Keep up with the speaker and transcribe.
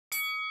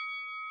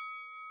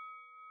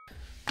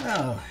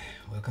Well,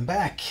 welcome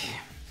back.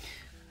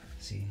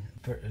 See,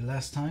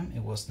 last time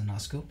it was the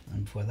Nazgul,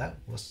 and before that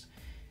was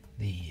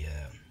the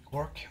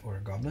orc or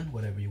goblin,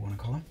 whatever you want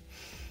to call him.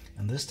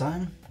 And this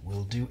time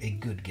we'll do a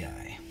good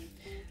guy.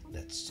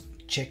 Let's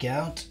check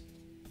out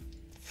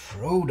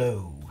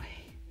Frodo.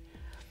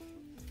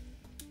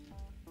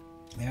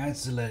 Yeah,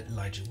 it's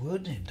Elijah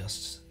Wood. It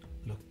does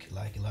look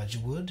like Elijah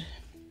Wood,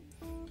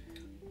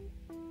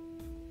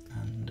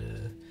 and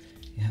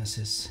he has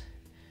his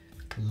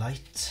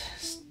light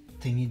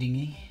thingy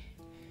dingy.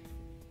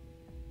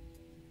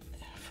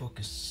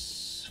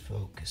 Focus.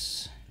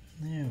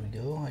 There we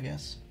go, I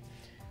guess.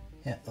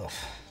 Yeah, oh,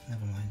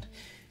 never mind.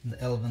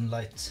 The elven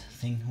light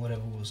thing,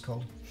 whatever it was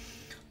called.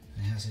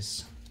 He has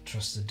his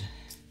trusted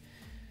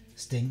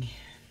sting.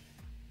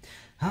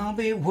 I'll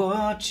be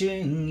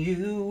watching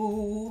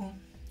you.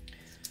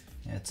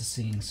 Yeah, it's a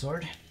singing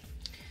sword.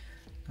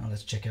 Now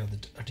let's check out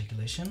the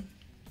articulation.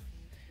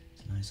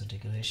 It's a nice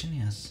articulation. He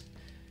has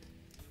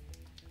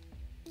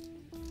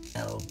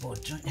elbow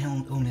joint. He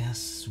only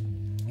has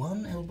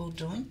one elbow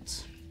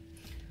joint.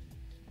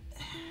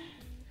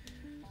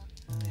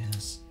 And he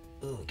has,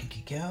 can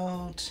kick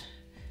out.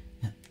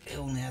 Yeah, he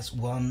only has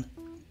one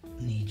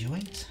knee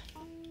joint.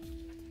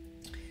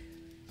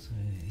 So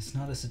it's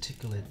not as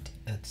articulate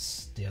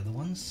as the other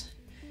ones.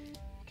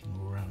 He can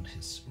move around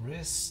his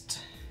wrist.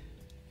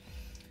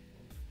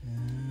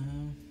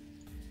 And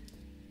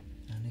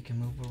he can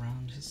move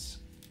around his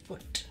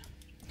foot.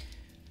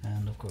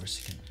 And of course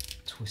he can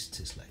twist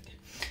his leg.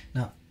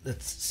 Now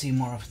let's see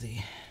more of the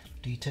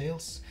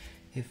details.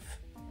 If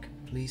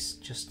please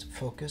just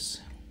focus.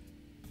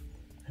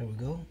 Here we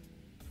go.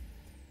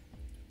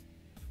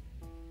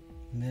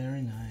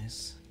 Very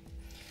nice.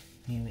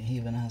 He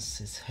even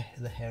has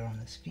the hair on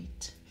his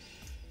feet,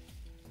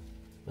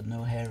 but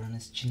no hair on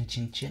his chin.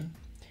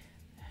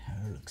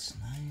 Hair looks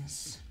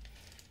nice.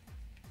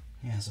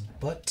 He has a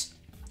butt,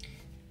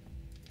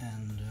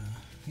 and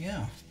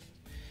yeah,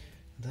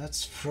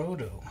 that's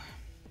Frodo.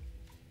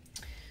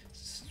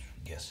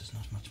 I guess there's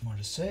not much more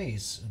to say.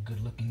 He's a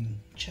good-looking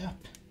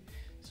chap.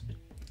 It's a bit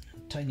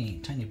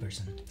tiny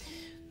person.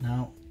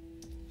 Now,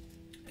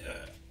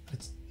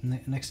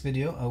 next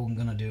video I'm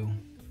gonna do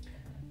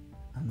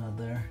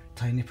another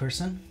tiny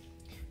person,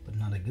 but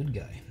not a good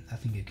guy. I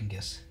think you can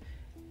guess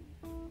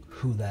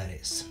who that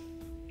is.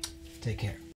 Take care.